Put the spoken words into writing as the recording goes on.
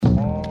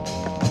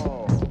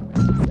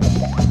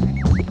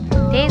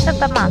Days of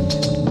the month.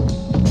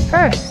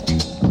 First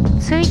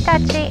 1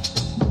日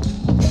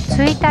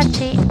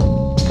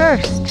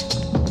First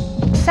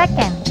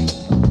Second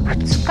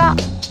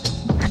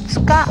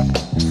 2日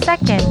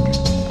Second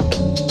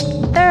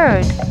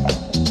Third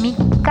 3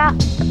日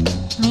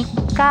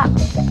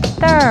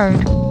Third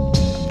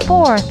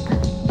Fourth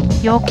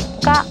 4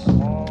日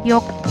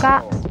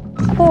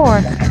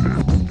Fourth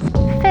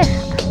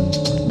Fifth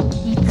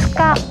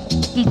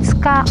 5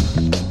日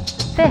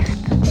Fifth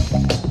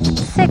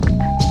Sixth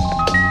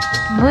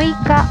 6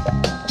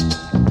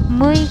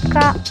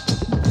日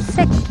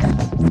Sixth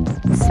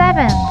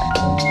Seventh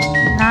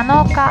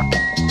 7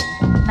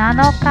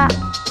日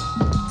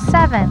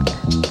Seventh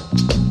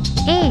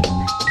Eighth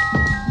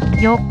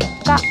 4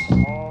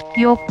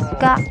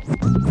日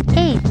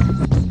Eighth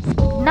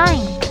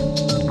Ninth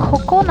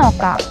 9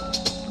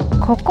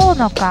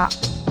日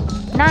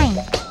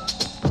Ninth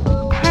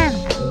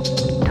Tenth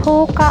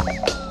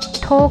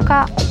 10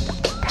日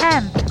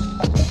Tenth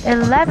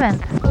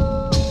Eleventh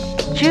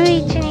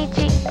 11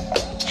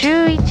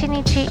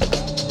日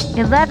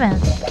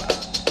Eleventh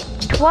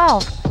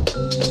Twelfth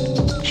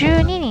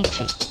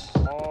 12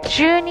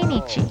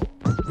日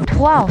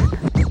Twelfth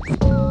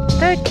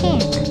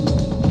Thirteenth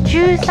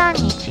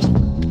 13日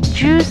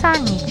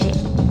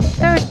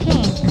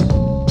Thirteenth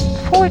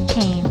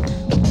Fourteenth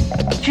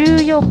 14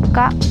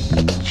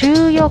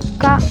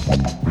日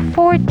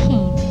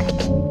Fourteenth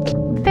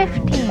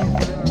Fifteenth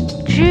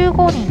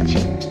 15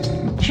日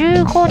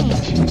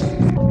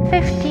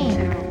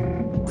Fifteenth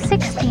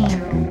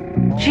Sixteenth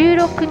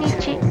 16日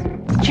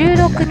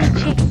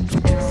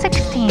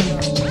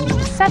Sixteenth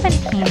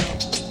Seventeenth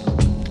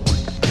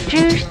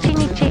 17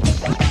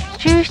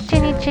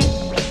日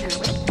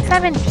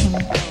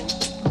Seventeenth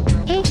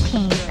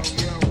Eighteenth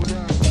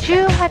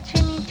 18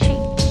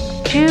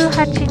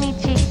日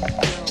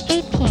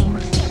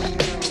Eighteenth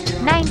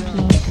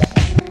Nineteenth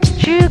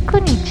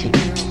 19日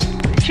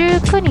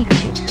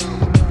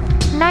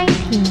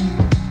Nineteenth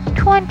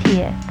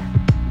Twentieth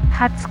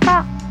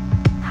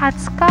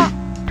 20日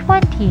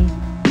Twentieth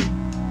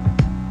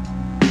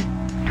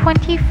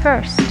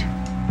Twenty-first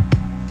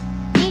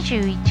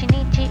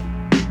 21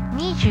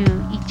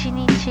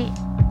日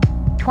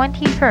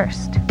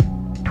Twenty-first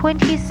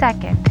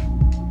Twenty-second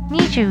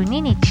 22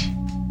日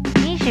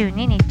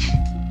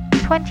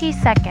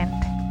Twenty-second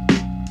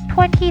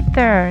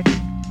Twenty-third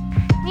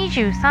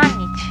 23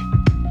日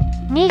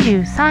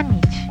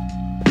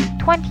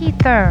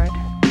Twenty-third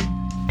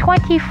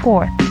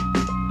Twenty-fourth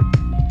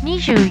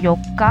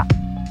 24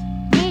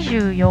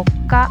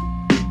日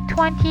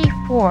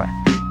Twenty-fourth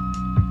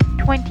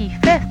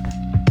Twenty-fifth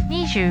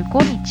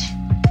 25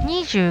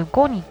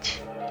日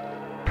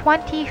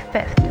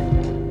Twenty-fifth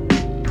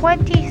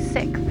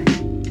Twenty-sixth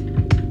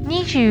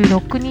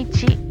 26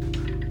日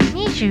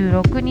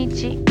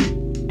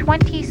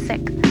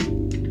Twenty-sixth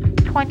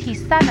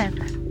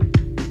Twenty-seventh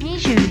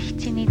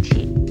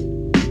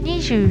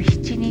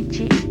 27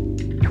日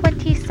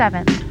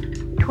Twenty-seventh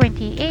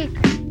Twenty-eighth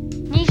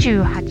 28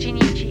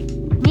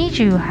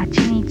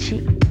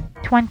日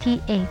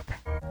Twenty-eighth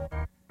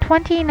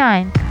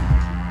Twenty-ninth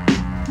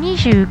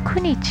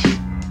 29日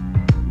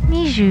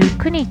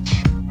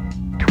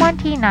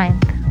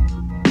Twenty-ninth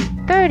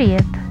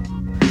Thirtieth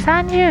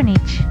 30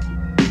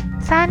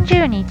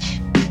日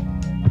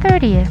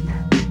Thirtieth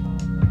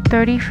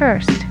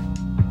Thirty-first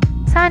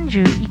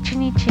 31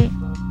日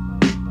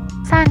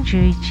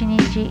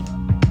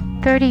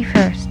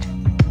Thirty-first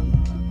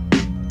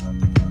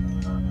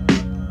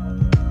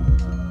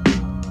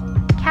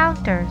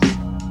Counters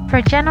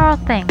for general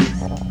things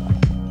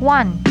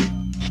 1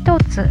一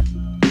つ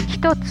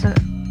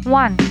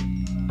1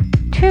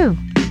 2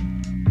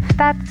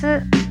二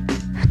つ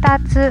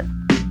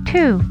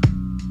2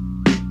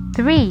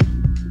 3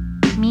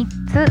三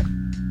つ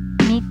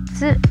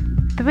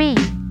3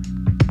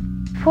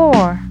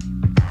 4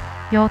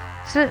四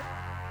つ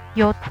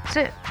 4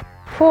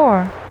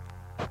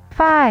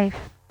 5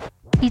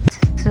五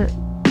つ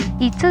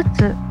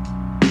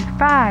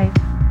5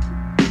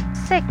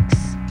 6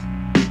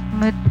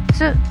 6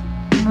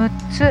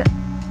つ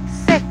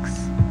6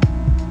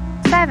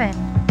 7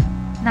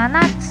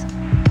 7つ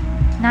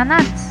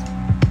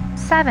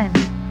7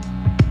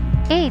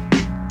 8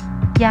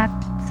 8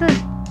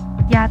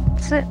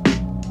つ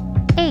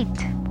8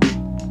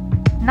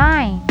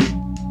 9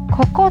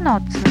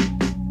 9つ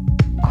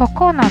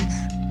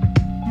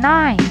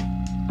9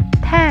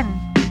 10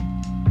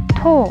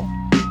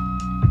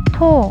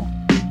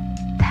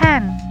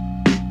 10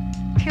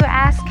 To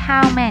ask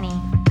how many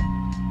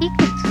い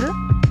く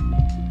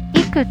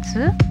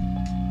つ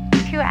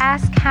To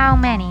ask how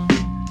many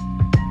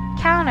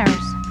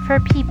Counters for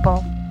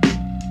people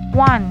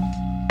 1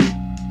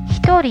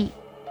一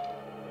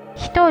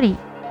人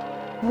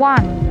 1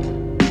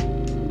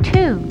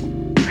 2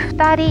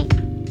二人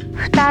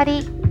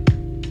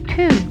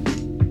 2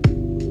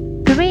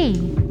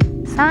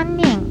 3三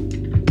人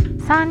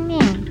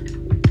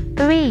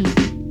 3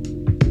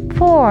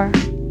 4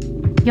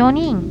四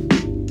人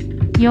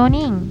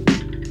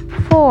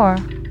 4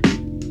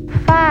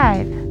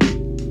 5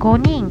五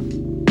人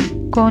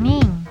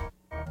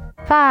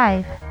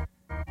5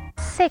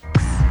 6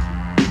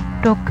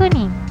 6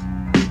人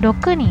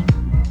6人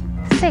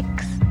 6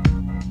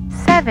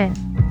 7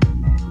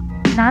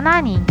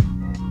 7人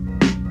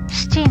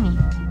7人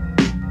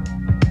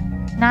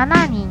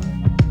7人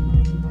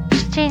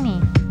7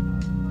人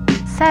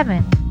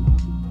 7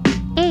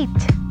 8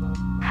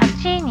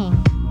 8人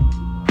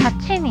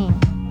8人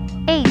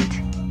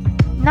 8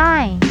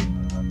 9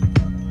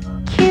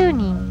 9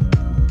人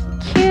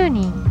9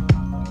人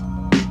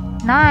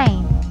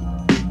 9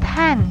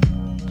 10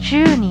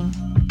 10人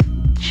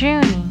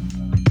10人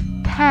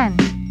 10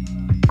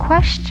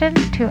 Question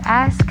to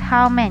ask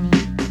how many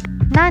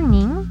何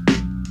人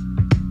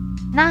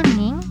何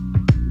人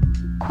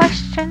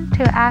Question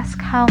to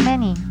ask how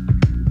many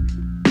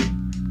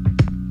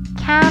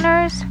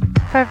Counters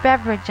for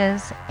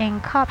beverages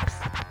in cups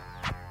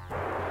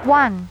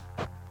 1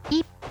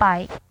一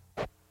杯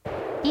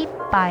一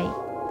杯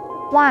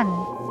 1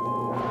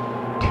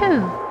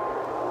 2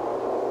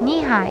二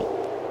杯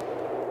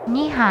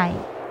二杯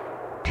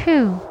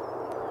 2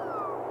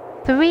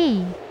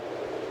 3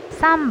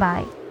三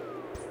杯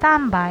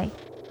三杯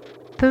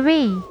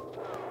 3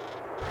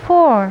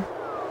 4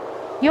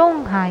四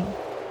杯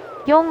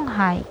四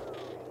杯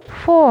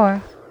 4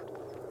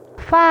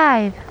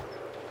 5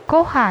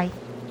五杯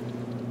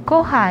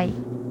五杯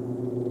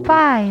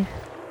 5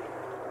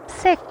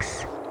 6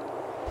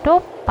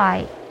六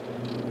杯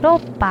六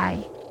杯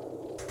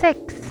 6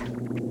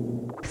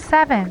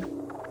 7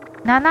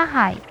七杯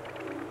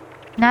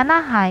七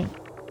杯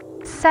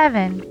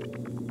 7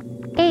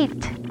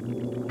 8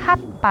八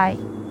杯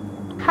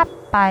八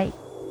杯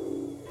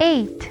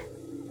 8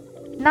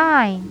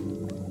 9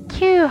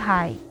九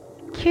杯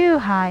九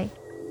杯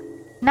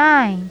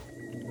 9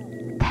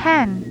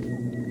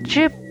 10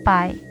十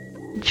杯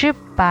十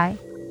杯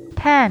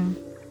 10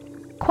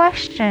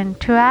 Question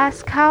to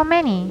ask how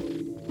many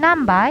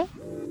何杯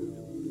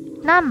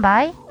何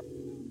杯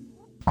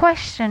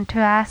Question to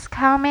ask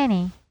how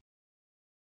many